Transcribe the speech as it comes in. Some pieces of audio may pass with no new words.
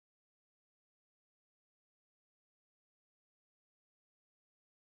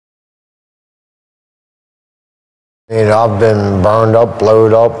I've been burned up,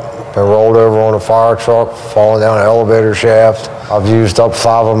 blowed up, been rolled over on a fire truck, fallen down an elevator shaft. I've used up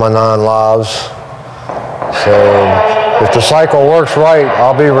 5 of my 9 lives. So if the cycle works right,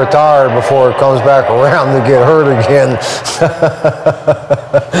 I'll be retired before it comes back around to get hurt again.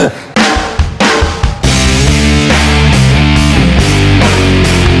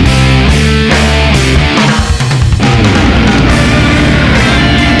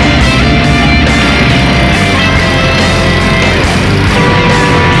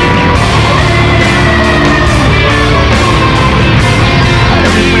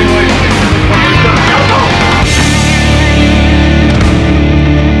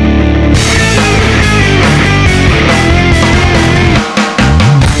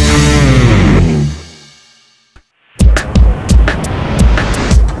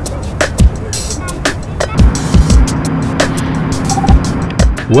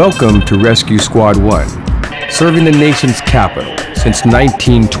 Welcome to Rescue Squad 1, serving the nation's capital since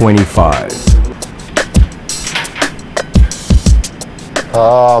 1925.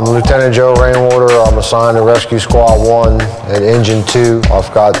 I'm Lieutenant Joe Rainwater. I'm assigned to Rescue Squad 1 at Engine 2.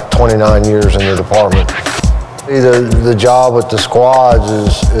 I've got 29 years in the department. The job with the squads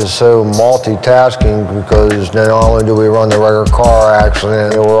is so multitasking because not only do we run the regular car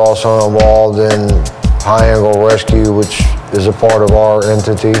accident, we're also involved in high-angle rescue, which is a part of our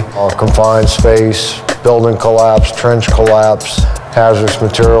entity. Confined space, building collapse, trench collapse, hazardous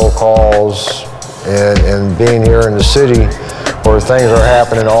material calls, and being here in the city where things are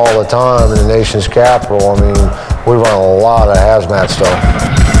happening all the time in the nation's capital. I mean, we run a lot of hazmat stuff.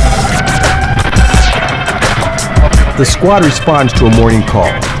 The squad responds to a morning call.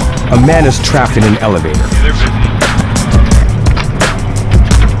 A man is trapped in an elevator.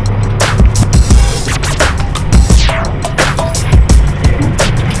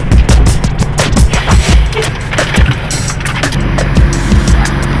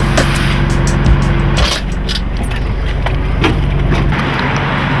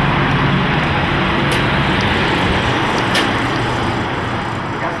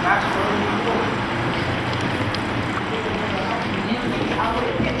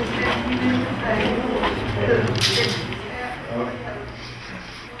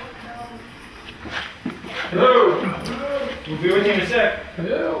 Hello. We'll be with you in a sec.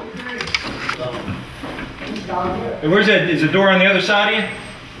 Hello. Hey, where's that? Is the door on the other side of you?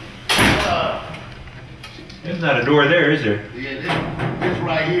 There's not a door there, is there? Yeah, this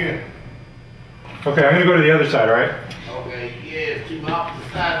right here. Okay, I'm gonna go to the other side, all right? Okay, yeah, keep off the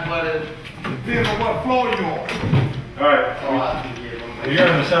side, but it depends on what floor you're on. All right. Oh, I see, yeah. You're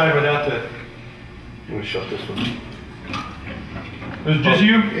on the side without the... Let me shut this one. Is it just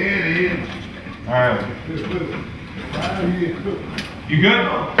you? Yeah, it is. All right. You good?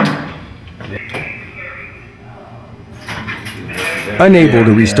 Unable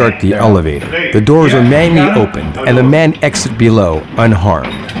to restart the elevator, the doors are manually opened and the man exits below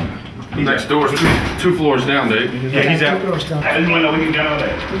unharmed. Next door's two floors down, Dave. Yeah, he's out. I didn't want to know we can get out of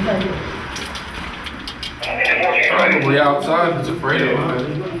there. Probably outside, it's afraid of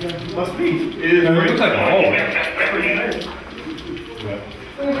it. Must be. It looks like a hallway.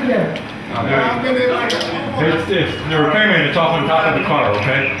 It's the repairman that's off on top of the car,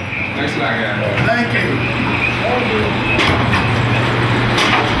 okay? Thanks a lot, guy. Thank you.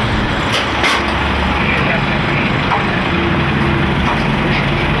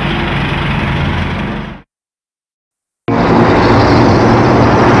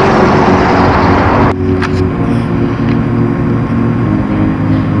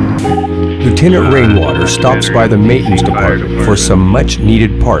 Lieutenant Rainwater stops by the maintenance department for some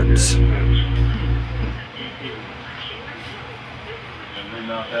much-needed parts.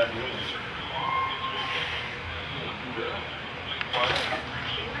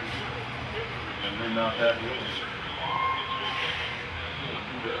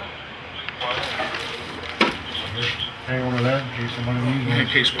 Hang on to that in case somebody needs In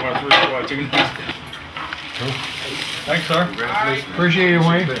case squad 3, squad 2 needs it. Thanks, sir. Appreciate it,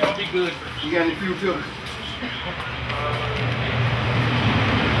 Wayne. Be good. You got any fuel too?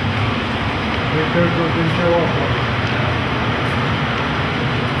 Didn't show up.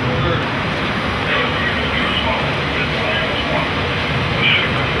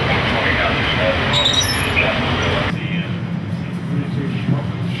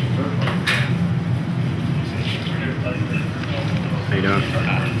 How you doing?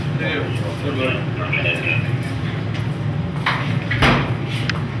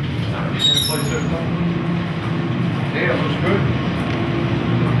 Yeah, looks good.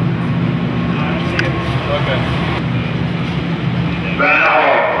 Okay. Van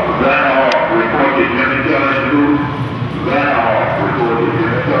Hall, report to Chinatown.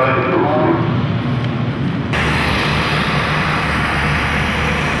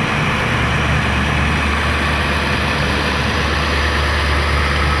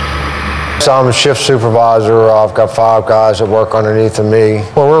 So I'm a shift supervisor. I've got 5 guys that work underneath of me.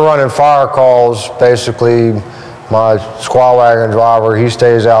 When we're running fire calls, basically my squad wagon driver, he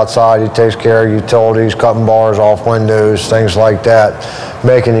stays outside. He takes care of utilities, cutting bars off windows, things like that,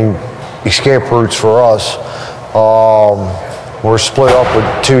 making escape routes for us. We're split up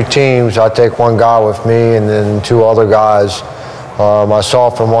with 2 teams. I take 1 guy with me and then 2 other guys.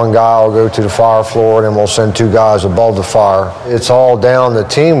 Myself and 1 guy will go to the fire floor, and then we'll send 2 guys above the fire. It's all down to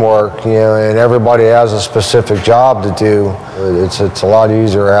teamwork, you know, and everybody has a specific job to do. It's a lot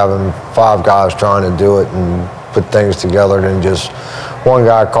easier having 5 guys trying to do it and put things together than just 1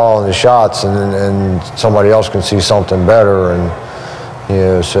 guy calling the shots, and somebody else can see something better, and you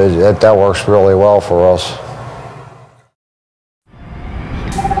know, so that works really well for us.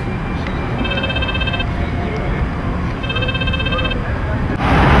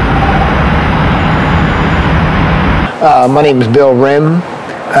 My name is Bill Rim.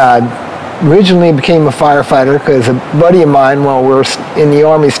 Originally became a firefighter because a buddy of mine, while we were in the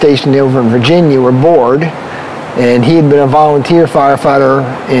Army stationed over in Virginia, were bored, and he had been a volunteer firefighter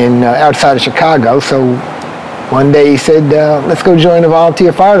outside of Chicago. So one day he said, let's go join the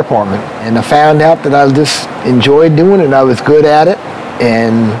volunteer fire department. And I found out that I just enjoyed doing it, I was good at it,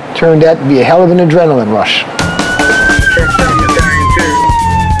 and turned out to be a hell of an adrenaline rush.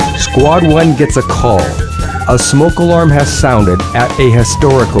 Squad 1 gets a call. A smoke alarm has sounded at a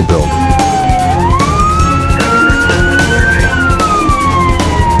historical building.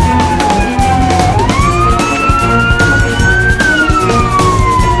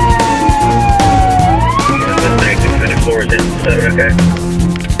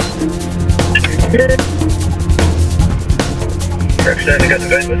 Truck 7 got the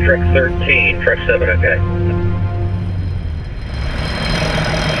vent with truck 13, truck 7 okay.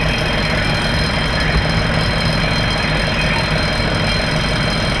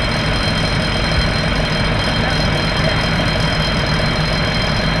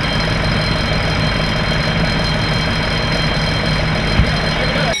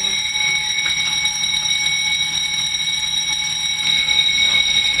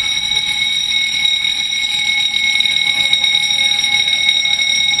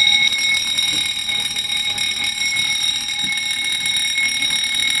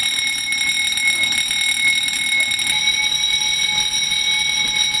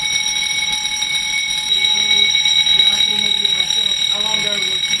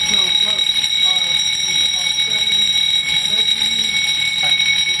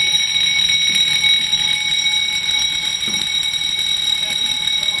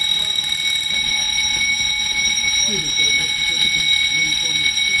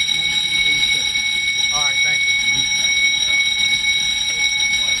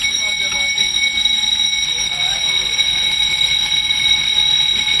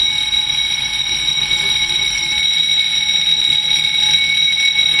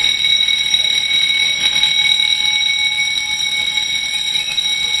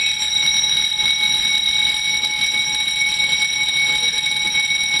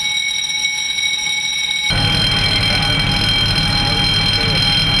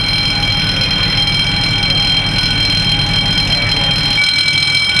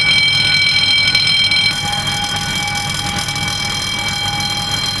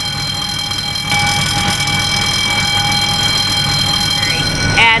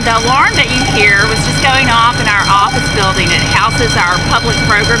 The alarm that you hear was just going off in our office building. It houses our public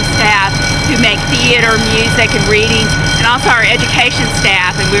program staff who make theater, music, and readings, and also our education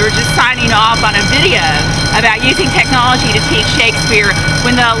staff. And we were just signing off on a video about using technology to teach Shakespeare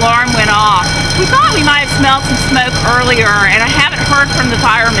when the alarm went off. We thought we might have smelled some smoke earlier, and I haven't heard from the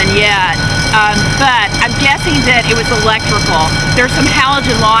firemen yet, but I'm guessing that it was electrical. There's some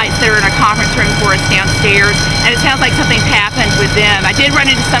halogen lights that are in a conference room for us downstairs, and it sounds like something's happened with them. I did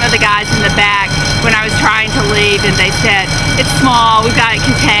run into some of the guys in the back when I was trying to leave, and they said, it's small, we've got it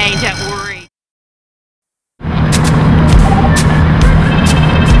contained, don't worry.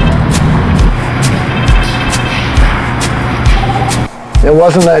 It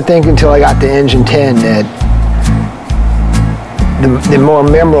wasn't, I think, until I got to Engine 10 that the more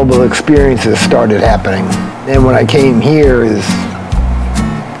memorable experiences started happening. And when I came here,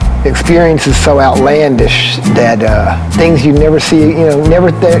 experiences so outlandish that things you'd never see,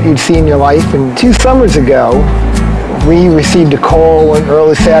 never that you'd see in your life. And 2 summers ago, we received a call one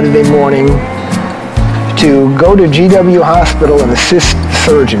early Saturday morning to go to GW Hospital and assist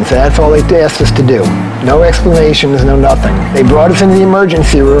surgeons. That's all they asked us to do. No explanations, no nothing. They brought us into the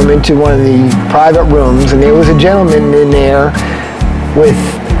emergency room, into one of the private rooms, and there was a gentleman in there with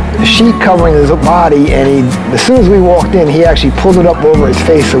a sheet covering his body, and as soon as we walked in, he actually pulled it up over his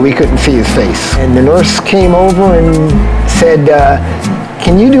face so we couldn't see his face. And the nurse came over and said,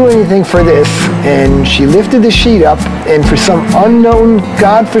 can you do anything for this? And she lifted the sheet up, and for some unknown,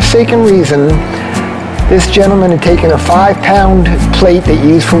 God-forsaken reason, this gentleman had taken a 5-pound plate that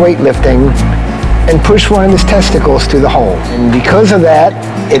you use for weightlifting and pushed one of his testicles through the hole. And because of that,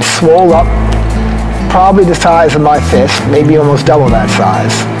 it swelled up probably the size of my fist, maybe almost double that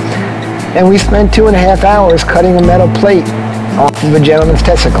size. And we spent 2.5 hours cutting a metal plate off of a gentleman's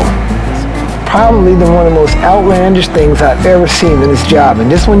testicle. Probably one of the most outlandish things I've ever seen in this job. And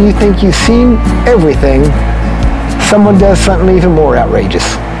just when you think you've seen everything, someone does something even more outrageous.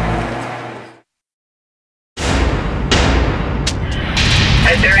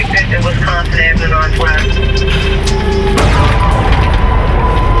 At 35th and Wisconsin Avenue Northwest.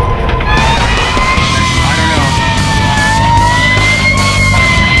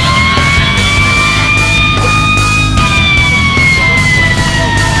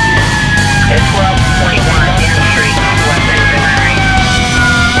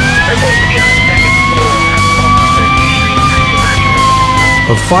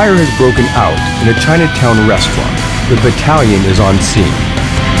 A fire has broken out in a Chinatown restaurant. The battalion is on scene.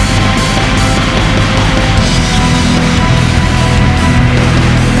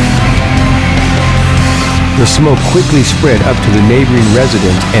 The smoke quickly spread up to the neighboring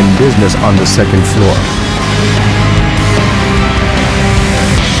residents and business on the second floor.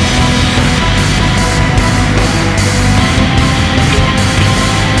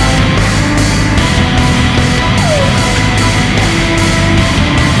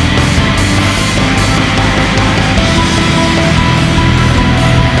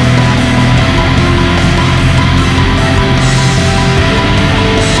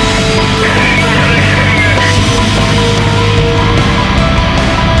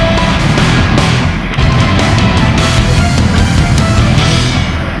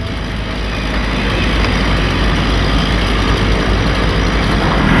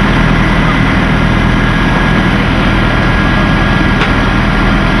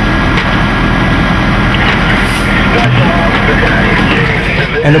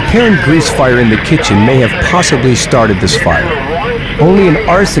 An apparent grease fire in the kitchen may have possibly started this fire. Only an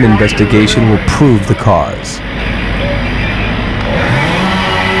arson investigation will prove the cause.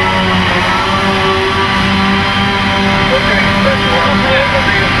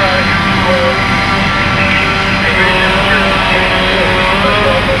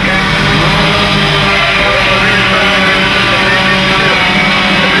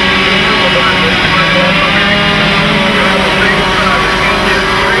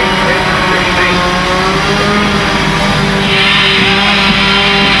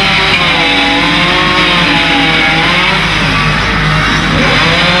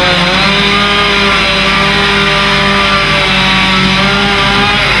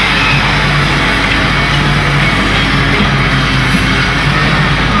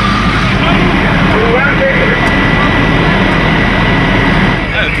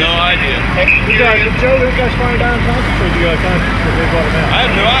 Joe, those guys flying down concerts, or you got concerts because they brought them out? I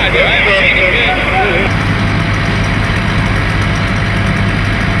have no idea. I haven't seen them yet.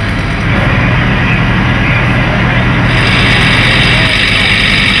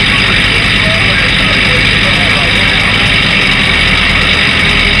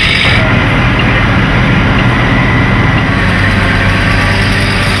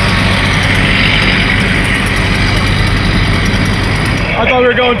 I thought we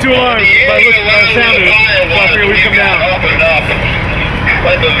were going 2 alarms, but I looked at the sound of it, so I figured we'd come down.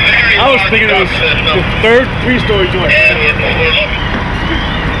 I was thinking it was the 3rd 3-story joint.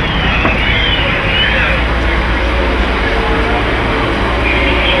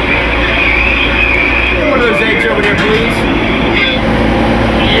 One of those eggs over there, please.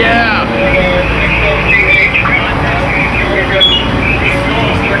 Yeah.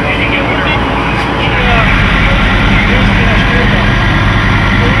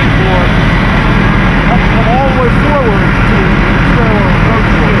 All the way forward to the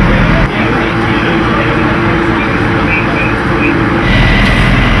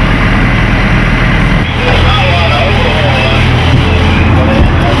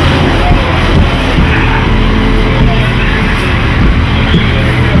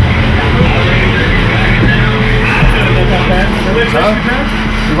Huh?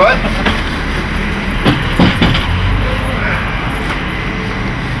 What?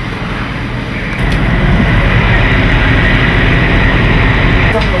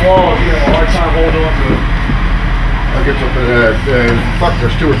 Walls, you have a hard time holding on to it. I get something, fuck,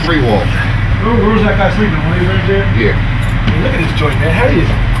 there's 2 or 3 walls. Where was that guy sleeping? When he was there? Yeah. Look at this joint, man. How do you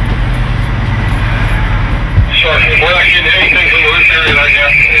We're not getting anything from the roof area right now.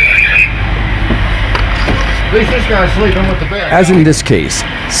 At least this guy's sleeping with the bed. As in this case,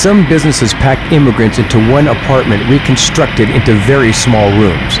 some businesses packed immigrants into one apartment reconstructed into very small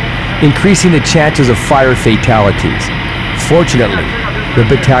rooms, increasing the chances of fire fatalities. Fortunately, the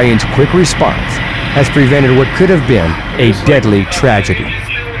battalion's quick response has prevented what could have been a deadly tragedy.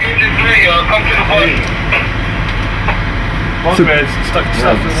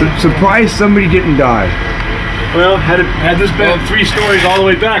 Surprised somebody didn't die. Well, had this been 3 stories all the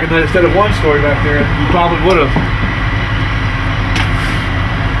way back, and then instead of 1 story back there, you probably would have.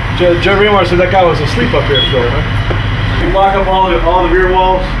 Joe Remar said that guy was asleep up here, Phil. Right? You block up all the rear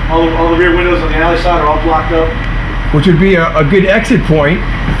walls, all the rear windows on the alley side are all blocked up. Which would be a good exit point.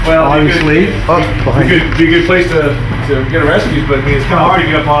 Well, obviously, it'd be a good place to get a rescue, but I mean, it's kind of hard to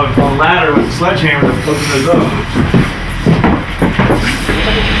get up on a ladder with a sledgehammer to open those up.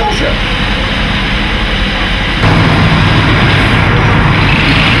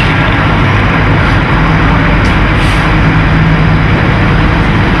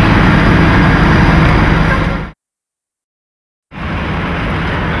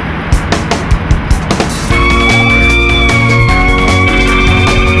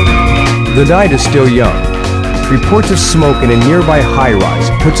 The night is still young. Reports of smoke in a nearby high-rise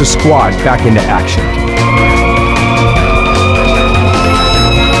puts a squad back into action.